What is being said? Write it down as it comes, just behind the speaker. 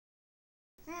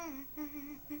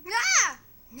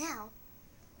Now,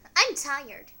 I'm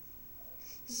tired.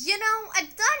 You know,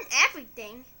 I've done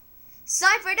everything. So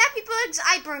I've read every book,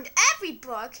 I burned every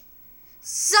book.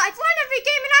 So I've won every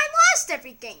game and I lost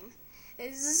every game.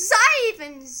 So I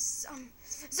even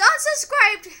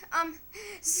subscribed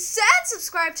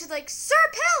to like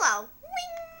Sir Pillow.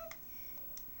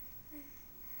 Wing.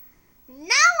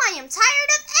 Now I am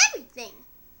tired of everything.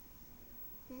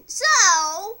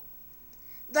 So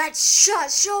let's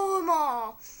just show them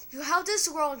all how this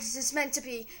world is meant to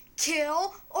be.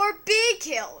 Kill or be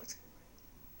killed.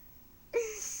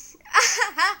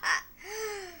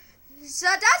 So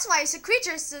that's why it's a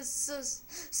creature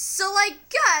so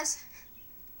like us.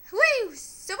 We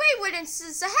wouldn't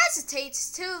hesitate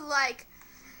to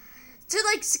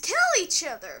kill each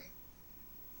other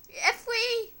if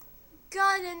we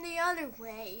got in the other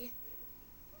way.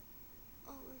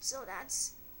 Oh, so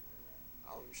that's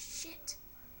shit.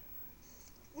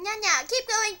 No, keep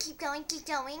going.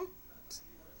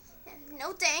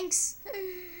 No thanks.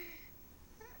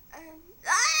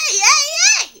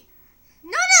 Hey!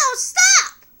 No,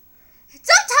 stop! Don't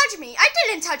touch me. I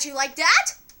didn't touch you like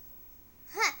that.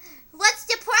 Huh. What's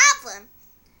the problem?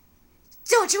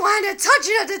 Don't you want to touch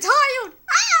another child?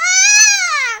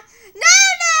 Ah!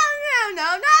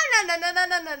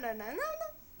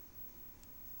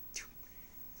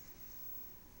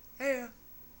 No.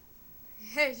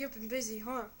 Hey, you've been busy,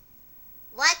 huh?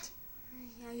 What?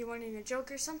 Yeah, you wanting a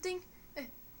joke or something?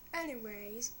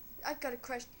 Anyways, I've got a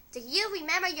question. Do you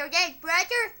remember your dead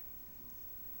brother?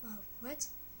 What?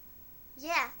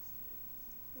 Yeah.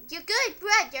 Your good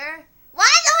brother.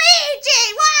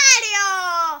 Waluigi!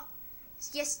 Wario!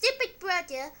 Your stupid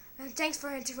brother. Thanks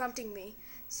for interrupting me.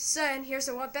 Son, here's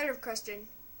a one better question.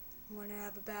 Wanna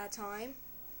have a bad time?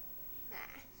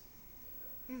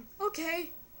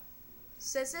 Okay.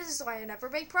 Says this is why I never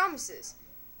make promises.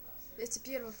 It's a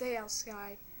beautiful day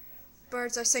outside.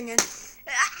 Birds are singing.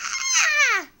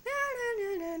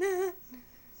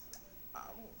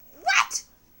 What?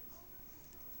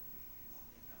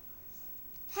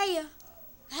 Hey,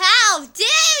 how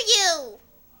dare you?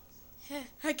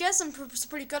 I guess I'm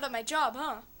pretty good at my job,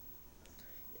 huh?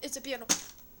 It's a beautiful...